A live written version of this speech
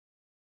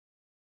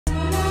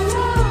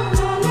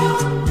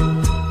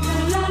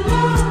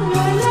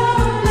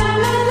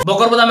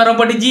बदा मेरम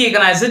पटी जी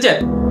कना है से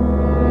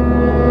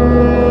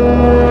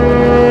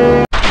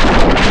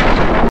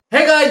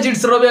Hey guys,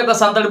 it's Robia ka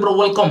Santali bro.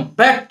 Welcome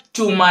back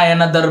to my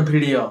another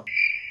video.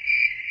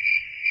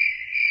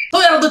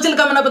 तो यार तो चिल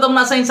का मैंने बताऊँ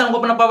ना सही इंसान को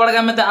अपना पावर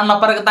का मैं तो अन्ना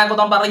पर कता को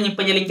तो पार नहीं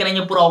penjeling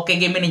करने पूरा ओके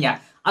गेम में नहीं है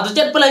अतो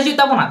चेट पला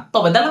जीता बना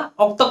तो बेदला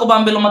ऑक्टो को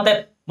बाम बिलो मते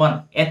बन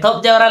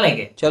एथप जावरा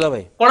लेके चलो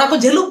भाई कोड़ा को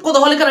झेलुप को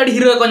दोहले कर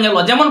हीरो को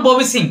नेलो जेमन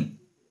बॉबी सिंह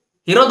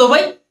हीरो दो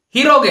भाई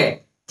हीरो गे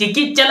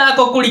चिकी चला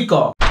को कुड़ी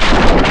को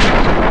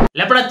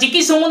लेपड़ा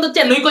चिकी सुमुंद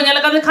चे नुई को नेला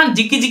का खान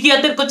जिकी जिकी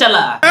अतिर को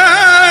चला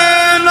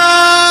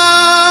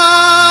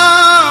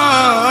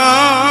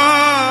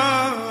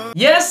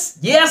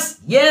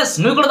यस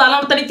नुई को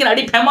दालम तरी की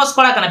अड़ी फेमस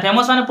कोड़ा कना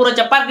फेमस माने पूरा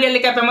चपार के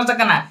लेके फेमस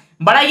कना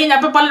बड़ा ये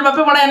यहाँ पे पाले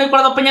बापे बड़ा नुई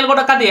को पेंजल को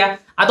डका दिया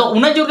अतो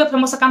उन्हें जोर के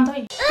फेमस कान था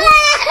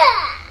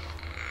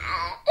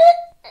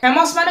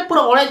फेमस माने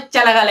पूरा ओड़े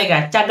चला गालेगा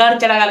चगार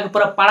चला गालेगा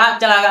पूरा पड़ा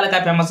चला गालेगा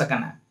फेमस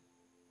कना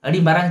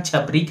अड़ी मारंग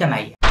छपरी कना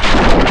ये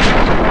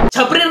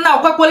छपरी ना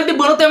ओका क्वालिटी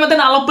बनोते मते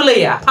ना आलोप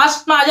लेया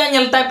फर्स्ट ना आजा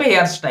नेलता पे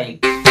हेयर स्टाइल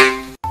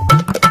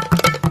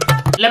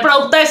लेपड़ा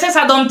उक्ता ऐसे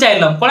सादम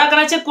चाइलम कोड़ा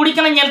कना छे कुड़ी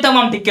कना नेलता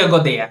मम ठीक के गो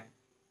दिया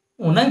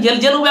उनन जेल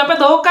जेल उबे पे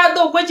दो का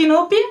दो कोई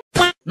चिनो पी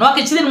नो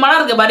किछि दिन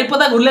मार के बारी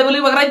पता गुल्ले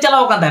गुल्ली बकरा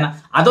चलाओ का ना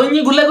आदो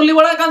नी गुल्ले गुल्ली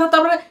बड़ा का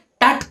तबरे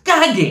टटका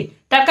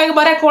के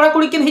बारे कोड़ा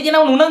कुड़ी किन हिजना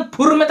उनन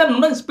फुर में त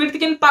उनन स्पीड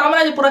किन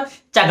पारमना जे पूरा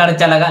चगाड़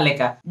चलागा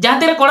लेका जहां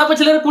तेरे कोड़ा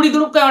पछले कुड़ी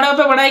दुरुप का ओड़ा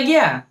पे बढ़ाई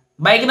गया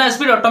बाइक ना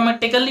स्पीड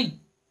ऑटोमेटिकली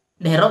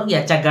ढेरो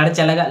गया चगाड़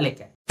चलागा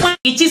लेका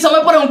किछि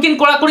समय पर उनकिन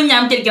कोड़ा कुड़ी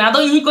नाम के किन आदो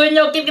यही कोई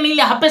नो किन किन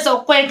ले हापे से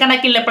कोई कना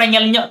किन लेपड़ा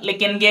नेल नो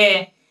लेकिन गे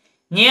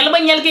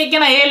नेल के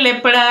केना ए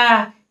लेपड़ा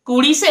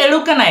कुड़ी से एड़ू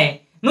कना है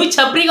नुई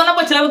छपरी कोना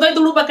पछला तो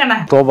दुड़ू बकना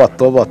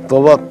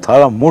तोबा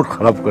थारा मूड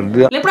खराब कर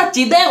दिया लेपड़ा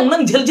चिदे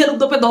उनन झल झल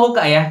तो पे दहो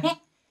का आया है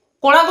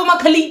कोड़ा को मा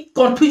खाली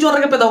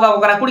कंफ्यूजन रे पे दहो का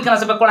करा कुड़ी कना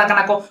से पे कोड़ा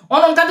कना को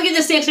ओन उनका के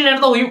जैसे एक्सीडेंट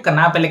तो हुई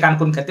कना पे लेकान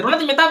कुन खातिर ओना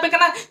मेता पे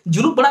कना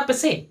जुलू बड़ा पे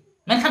से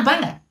मैं खान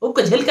बांगा ओ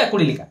को झल का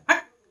कुड़ी लिखा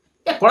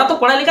या कोड़ा तो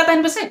कोड़ा लिखा था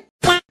इन पे से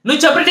नुई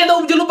छपरी टे तो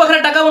जुलू पखरा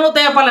टका बनो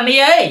तया पाला नहीं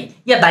है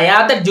या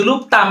दया ते जुलू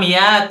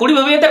तामिया कुड़ी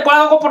भवे ते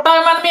कोड़ा को पटावे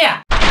मान मिया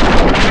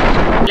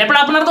लेपड़ा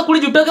अपनार तो कुड़ी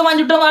जुटो के मान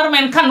जुटो मार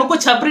मेनखान नुको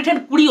छपरी ठेन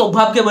कुड़ी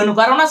अभाव के बनु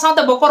कारण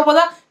साथे बकर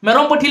पदा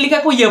मेरम पठी लिखा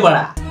को ये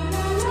बड़ा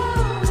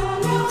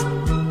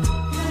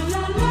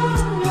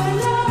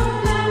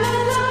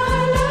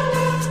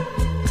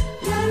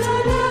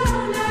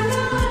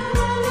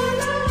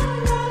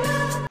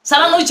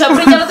साला नुई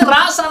छपरी जलते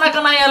रास आना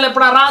कना या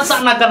लेपड़ा रास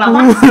आना कना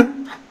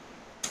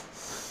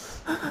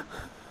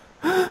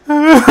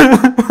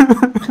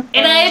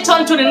एना ए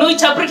छन छुरी नुई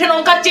छपरी ठेन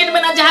उनका चेन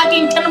में ना जहां की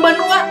इंठन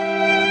बनुआ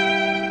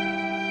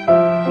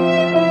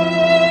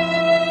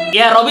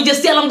या रवि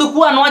जस्ती आलम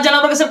दुखुआ नवा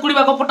जनम के से कुड़ी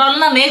बाको पटाल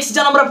ना नेक्स्ट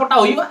जनम रे पटा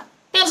होइबा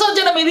 100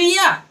 जनम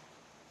मेरिया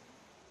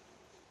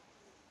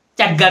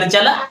चगड़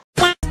चला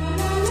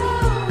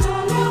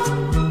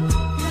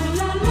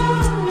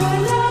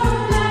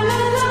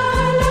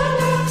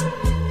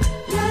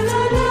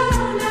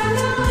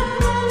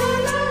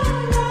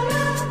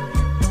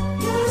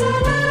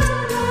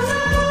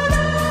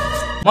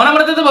मोना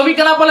मरते तो भवी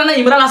कना पले ना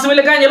इमरान हाशमी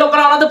लेका येलो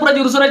करा ओना तो पूरा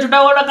जुरसुरा छुटा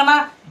ओडा कना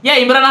या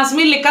इमरान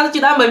हाशमी लेका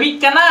चिदा भवी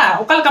कना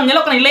ओकल कम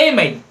येलो कना ले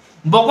मई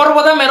बकर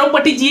बदा मेरम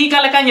पटी जी का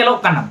लेका येलो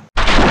कना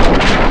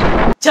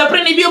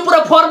छपरी निबियो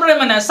पूरा फॉर्म रे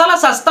मने साला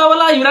सस्ता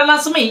वाला इमरान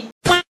हाशमी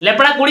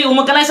लेपड़ा कुड़ी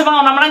उम कना से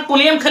ओना मरन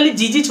कुलियम खाली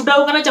जीजी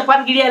छुटाओ कना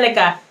चपार गिड़िया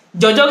लेका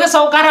जोजो के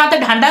सौकार आते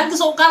ढांडा के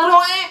सौकार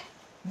रोए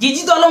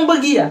जीजी तो अलम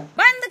बगिया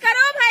बंद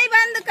करो भाई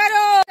बंद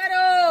करो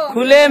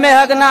खुले में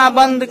हगना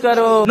बंद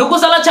करो नुको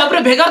साला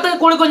छपरी भेगर तो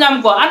कोड़ी को नाम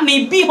को आ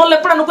निबी हो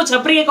लेपड़ा नुको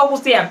छपरी के को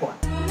कुस्ती आको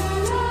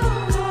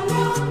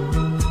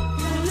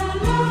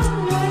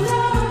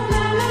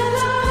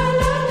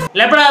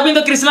लेपड़ा अभी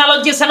तो कृष्णा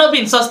लॉज के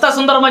सनोबिन सस्ता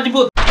सुंदर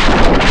मजबूत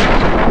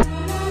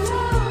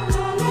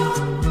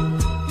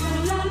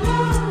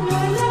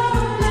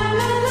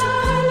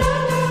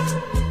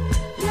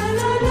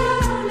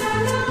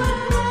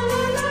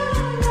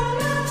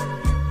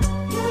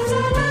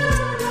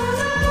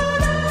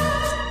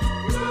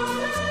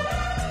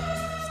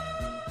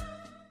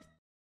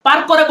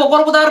पार्क करे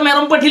बकर बुदार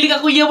मेरम पठिली का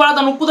को ये बड़ा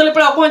तो नुकु दले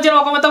पड़ा को जेन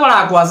को में तो बड़ा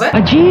आकवा से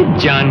अजीब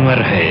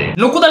जानवर है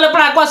नुकु दले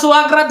पड़ा आकवा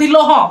सुहागरा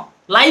दिलो हो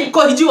लाइव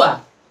को हिजुआ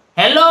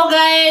हेलो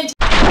गाइस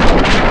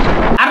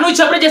आरनु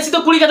छपरे जैसी तो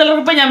कुड़ी का दले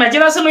रुपया में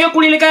जेरा से नुयो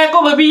कुड़ी लेका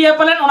को भबी ये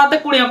पलन ओनाते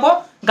कुड़ी को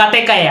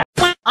गाते काया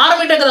आर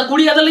मिटा का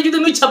कुड़ी का दले जदी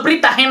नु छपरी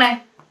ताहे ना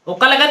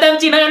ओका लगाते हम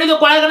चिना जानी तो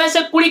कोड़ा गने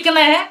से कुड़ी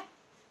कना है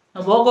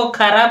वो को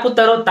खराब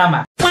उतरो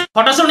तामा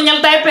फोटो सुन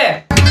चलता है पे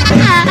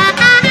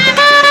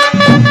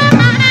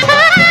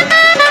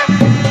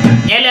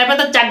ये लेबे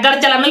तो चगड़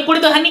चला नहीं कुड़ी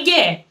तो हनी के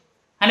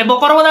हने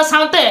बकर बदा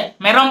साउते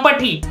मेरम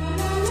पठी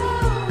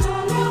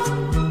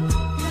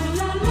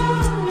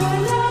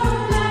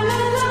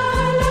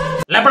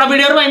लेपड़ा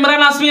वीडियो रे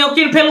इमरान हाशमी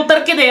ओकिन फेल उतर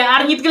के दे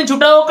आर नित के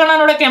छुटाओ कना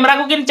नोडे कैमरा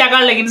को किन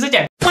चगाड़ लेगिन से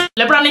चे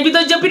लेपड़ा निबी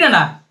तो जपी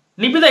ना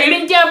निबी तो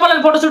हिडिन के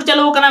अपन फोटो शूट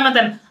चलो कना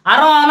मेतन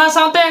आरो आना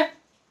साउते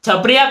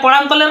छपरिया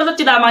कोड़ाम कलर तो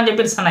चिदा मान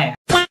जपी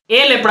सनाया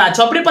ए लेपड़ा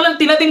छपरी पलन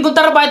 3 दिन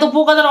गुतर बाय तो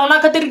पुका दर ओना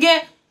खातिर के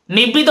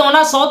निपी तो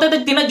ना सौ ते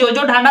तीन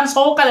जो ढांडन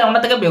सौ का ओना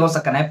तक बेहोश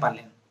करना है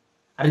पाले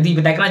अरे दी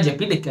बेटा कना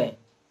जेपी देखे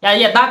या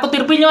ये दा को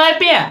तिरपी नो आए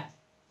पे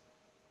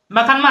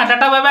मखन मा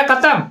टाटा बाय बाय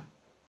खत्म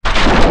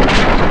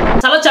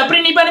साला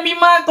चपरी नी पानी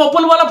मीमा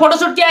कपल वाला फोटो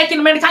शूट किया है कि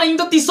मैं खाली इन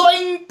तो 300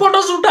 इन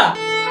फोटो शूटा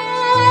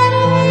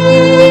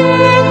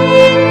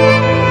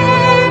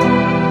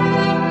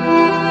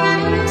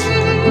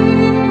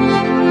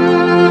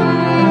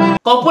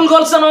कपल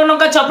गोल्सन ओनो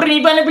का चपरी नी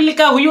पानी बिल्ली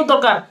का हुई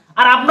दरकार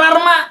और आपनार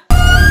मा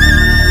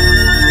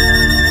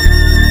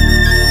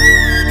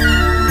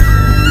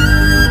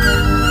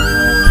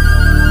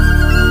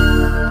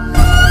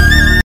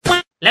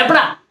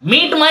लेपड़ा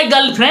मीट माय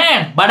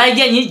गर्लफ्रेंड बड़ाई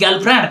गया ये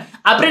गर्लफ्रेंड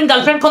अपने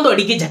गर्लफ्रेंड खन तो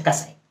अड़ी के झक्का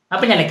से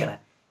अपने जाने करा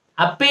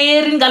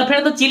अपेरिन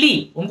गर्लफ्रेंड तो चिली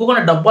उनको कोना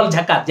डबल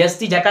झक्का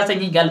जस्ती झक्का से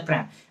ये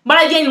गर्लफ्रेंड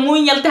बड़ाई गया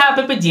मुई चलते हैं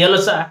आपे पे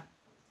जेलस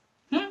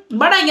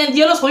बड़ाई गया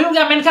जेलस होयो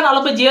गया मेनखान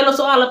आलो पे जेलस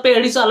आलो पे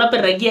एडिस आलो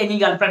पे रगी ये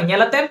गर्लफ्रेंड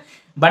नेलते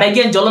बड़ाई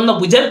गया जलन नो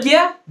बुझर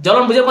किया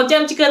जलन बुझर को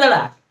चेम चिका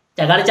दड़ा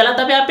चगाड़ चला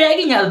तबे आपे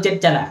आएगी न्याल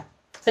चेक चला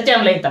सच्चे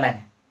हम ले तला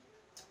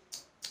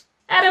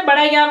अरे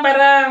बड़ाई गया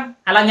पर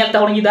आला नेलते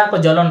होनी दा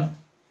को जलन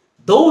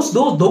दोस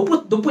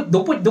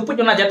दुपुट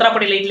जो ना जत्रा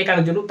पड़ी लेट लेका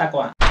जुलू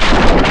ताको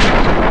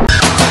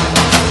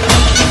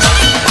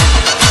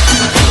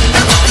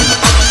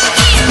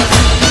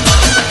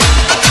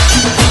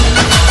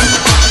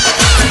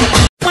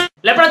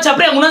लेपड़ा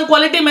छपरे उनन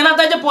क्वालिटी मेना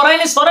था जो पोराई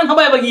ने सोरन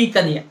हबाय बगी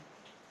का दिया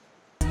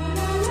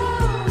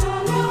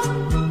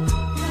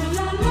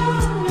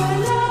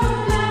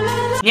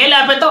ये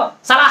लापे तो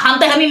साला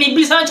हंते हनी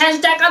निब्बी सा छांस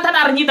चाका था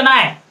ना रंजित ना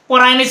है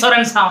पोराई ने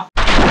सोरन सा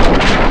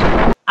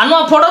अनु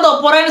फोटो दो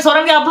पोराई ने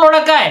सोरन के अपलोड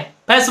का है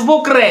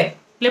फेसबुक रे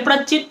लेपड़ा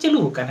चेट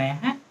चलू कने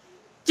हैं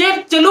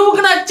चेट चलू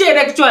कना चेट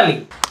एक्चुअली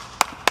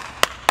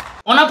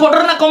ओना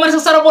फोटो ना कमेंट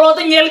सेक्शन रे बोलो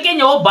तो नेल के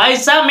नो भाई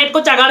साहब मेट को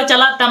चगाड़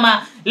चला तमा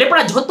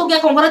लेपड़ा झोतो क्या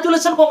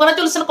कांग्रेचुलेशन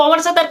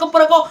कमेंट से को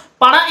पर को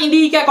पाड़ा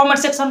इंडी क्या कमेंट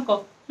सेक्शन को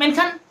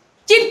मेनखान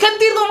चीट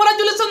खतीर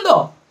कांग्रेचुलेशन दो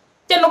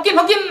चे नोकिन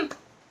नोकिन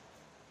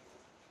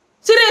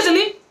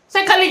सीरियसली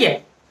से खाली गे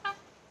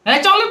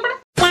है चले पड़ा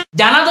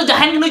जाना तो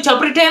जहान नु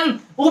छपरी ठेन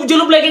उप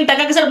जुलुप लेकिन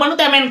टका के सर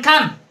बनता है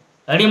मेनखान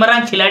अड़ी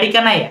मरांग खिलाड़ी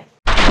का ना है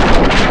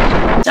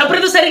छपरी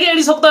तो सरी के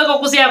एडी सकतो को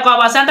कुसिया को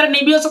आबासेंटर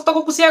निबियो सकतो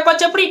को कुसिया को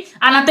छपरी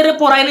आना तेरे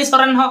पोराई नहीं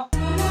सरन हो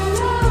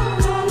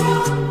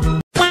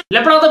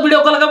लेपड़ा तो वीडियो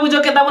को लगा बुझो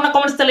के दाबना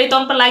कमेंट्स ते लेतो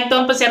पे लाइक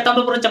तो पे शेयर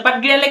तो पूरा चपट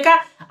गिरे लेका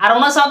और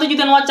ओना साथ जुदि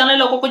नवा चैनल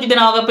लोको को जुदि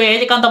नवा पे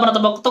जे कांता बना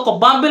तो को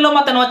बाम बिलो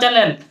मत नवा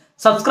चैनल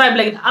सब्सक्राइब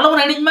लेकिन आलो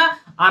ना हिडिज मा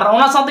और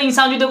ओना साथ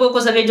इंसान जुदि को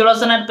सगे जोड़ा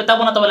सना पेता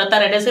बना तो लेता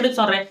रे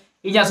डिस्क्रिप्शन रे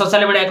इजा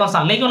सोशल मीडिया अकाउंट सा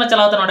लिंक ओना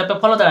चलाओ तो नोटे पे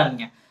फॉलो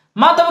दरानिया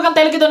मा तो कन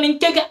तेल के तो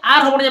निके के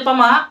आर होबड़ जपा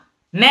मा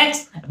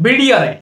नेक्स्ट वीडियो रे।